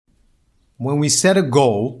when we set a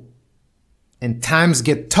goal and times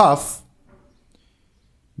get tough,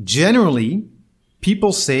 generally,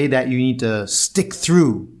 people say that you need to stick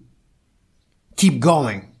through, keep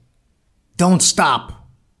going, don't stop,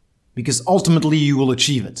 because ultimately you will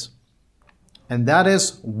achieve it. And that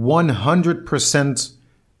is 100%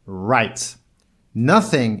 right.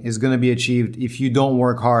 Nothing is going to be achieved if you don't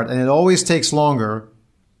work hard, and it always takes longer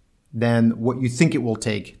than what you think it will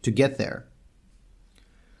take to get there.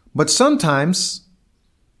 But sometimes,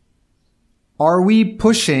 are we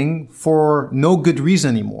pushing for no good reason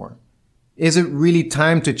anymore? Is it really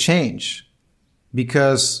time to change?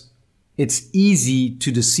 Because it's easy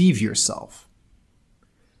to deceive yourself.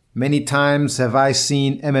 Many times have I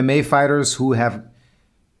seen MMA fighters who has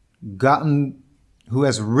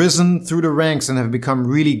risen through the ranks and have become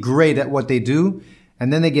really great at what they do,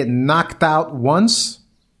 and then they get knocked out once,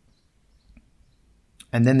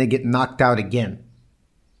 and then they get knocked out again,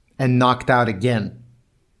 and knocked out again,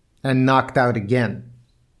 and knocked out again.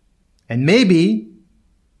 And maybe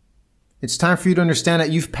it's time for you to understand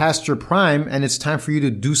that you've passed your prime and it's time for you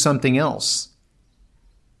to do something else.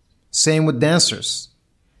 Same with dancers.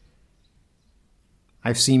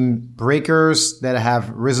 I've seen breakers that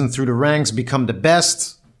have risen through the ranks become the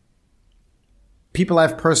best. People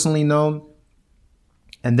I've personally known,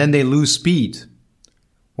 and then they lose speed,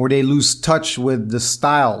 or they lose touch with the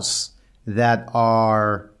styles that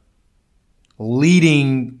are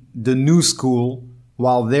leading the new school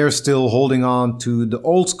while they're still holding on to the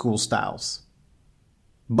old school styles.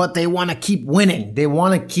 But they want to keep winning. They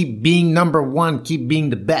want to keep being number one, keep being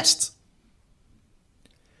the best.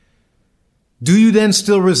 Do you then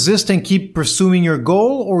still resist and keep pursuing your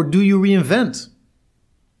goal, or do you reinvent?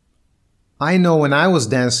 I know when I was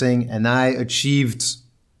dancing and I achieved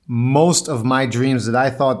most of my dreams that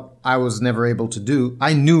I thought I was never able to do,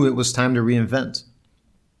 I knew it was time to reinvent.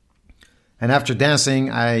 And after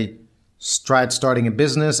dancing, I tried starting a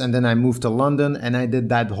business, and then I moved to London and I did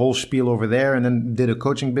that whole spiel over there, and then did a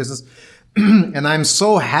coaching business. And I'm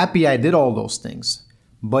so happy I did all those things.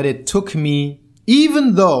 But it took me,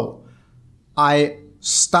 even though I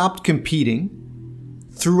stopped competing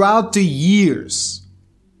throughout the years,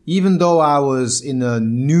 even though I was in a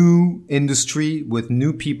new industry with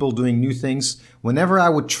new people doing new things, whenever I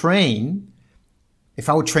would train, if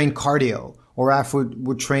I would train cardio, or if I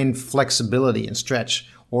would train flexibility and stretch,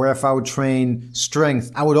 or if I would train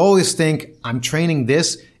strength, I would always think, I'm training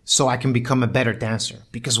this so I can become a better dancer.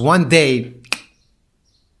 Because one day,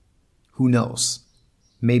 who knows?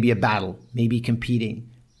 Maybe a battle, maybe competing,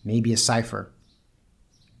 maybe a cipher.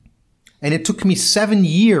 And it took me 7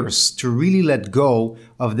 years to really let go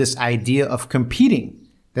of this idea of competing,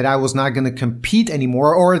 that I was not going to compete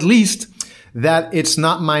anymore, or at least that it's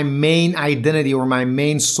not my main identity or my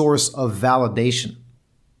main source of validation.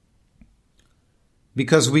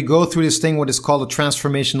 Because we go through this thing, what is called a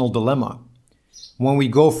transformational dilemma. When we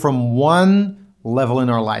go from one level in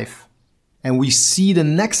our life and we see the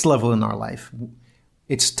next level in our life,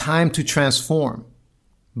 it's time to transform.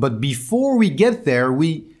 But before we get there,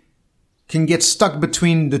 we can get stuck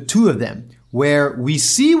between the two of them, where we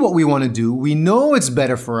see what we want to do, we know it's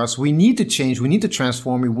better for us, we need to change, we need to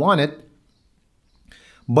transform, we want it.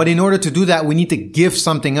 But in order to do that, we need to give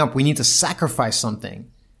something up, we need to sacrifice something.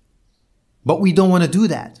 But we don't want to do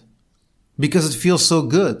that because it feels so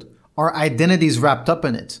good. Our identity is wrapped up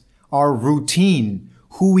in it, our routine,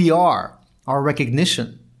 who we are, our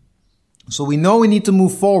recognition. So we know we need to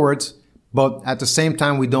move forward, but at the same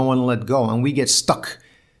time, we don't want to let go, and we get stuck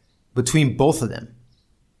between both of them.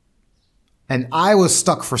 And I was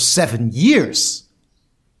stuck for 7 years.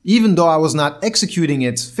 Even though I was not executing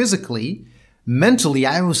it physically, mentally,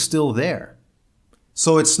 I was still there.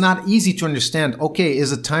 So it's not easy to understand, okay,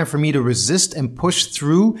 is it time for me to resist and push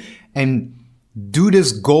through and do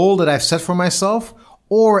this goal that I've set for myself?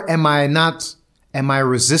 Or am I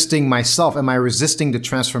resisting myself? Am I resisting the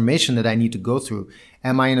transformation that I need to go through?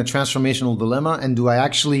 Am I in a transformational dilemma? And do I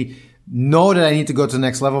actually know that I need to go to the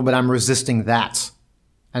next level, but I'm resisting that,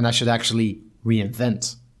 and I should actually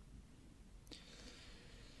reinvent?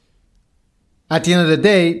 At the end of the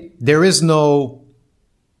day, there is no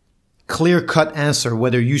clear-cut answer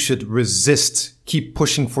whether you should resist, keep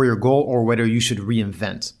pushing for your goal, or whether you should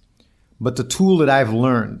reinvent. But the tool that I've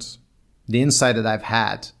learned, the insight that I've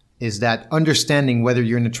had, is that understanding whether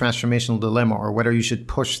you're in a transformational dilemma or whether you should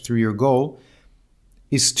push through your goal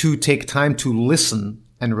is to take time to listen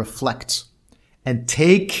and reflect, and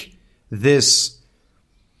take this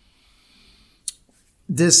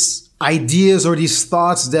ideas or these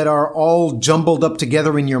thoughts that are all jumbled up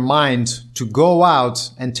together in your mind, to go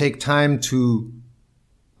out and take time to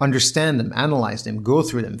understand them, analyze them, go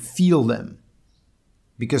through them, feel them.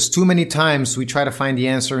 Because too many times we try to find the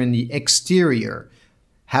answer in the exterior,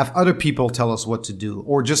 have other people tell us what to do,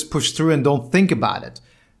 or just push through and don't think about it.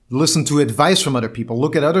 Listen to advice from other people,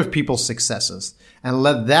 look at other people's successes, and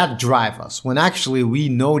let that drive us when actually we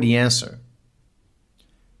know the answer.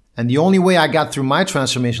 And the only way I got through my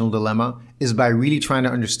transformational dilemma is by really trying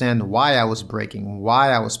to understand why I was breaking,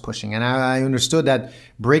 why I was pushing. And I understood that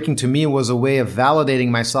breaking to me was a way of validating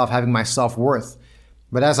myself, having my self-worth.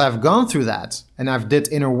 But as I've gone through that and I've did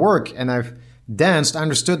inner work and I've danced, I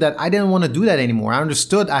understood that I didn't want to do that anymore. I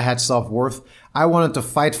understood I had self-worth. I wanted to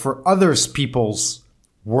fight for others people's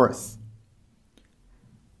worth.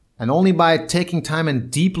 And only by taking time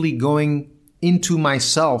and deeply going into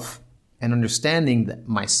myself and understanding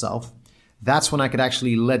myself, that's when I could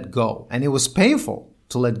actually let go. And it was painful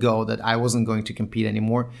to let go that I wasn't going to compete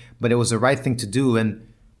anymore, but it was the right thing to do. And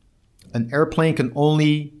an airplane can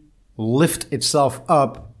only lift itself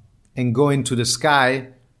up and go into the sky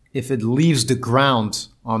if it leaves the ground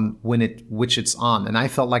on which it's on. And I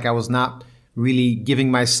felt like I was not really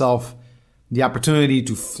giving myself the opportunity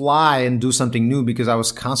to fly and do something new because I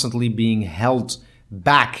was constantly being held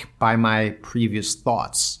back by my previous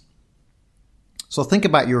thoughts. So think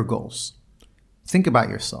about your goals. Think about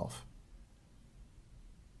yourself.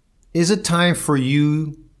 Is it time for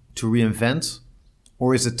you to reinvent,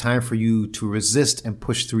 or is it time for you to resist and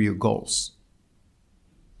push through your goals?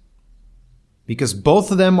 Because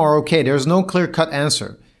both of them are okay. There's no clear-cut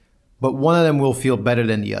answer, but one of them will feel better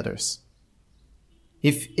than the others.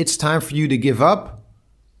 If it's time for you to give up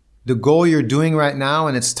the goal you're doing right now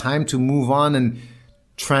and it's time to move on and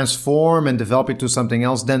transform and develop it to something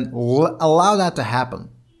else, then allow that to happen.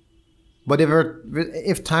 But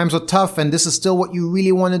if times are tough and this is still what you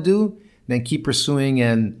really want to do, then keep pursuing,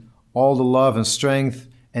 and all the love and strength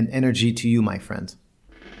and energy to you, my friend.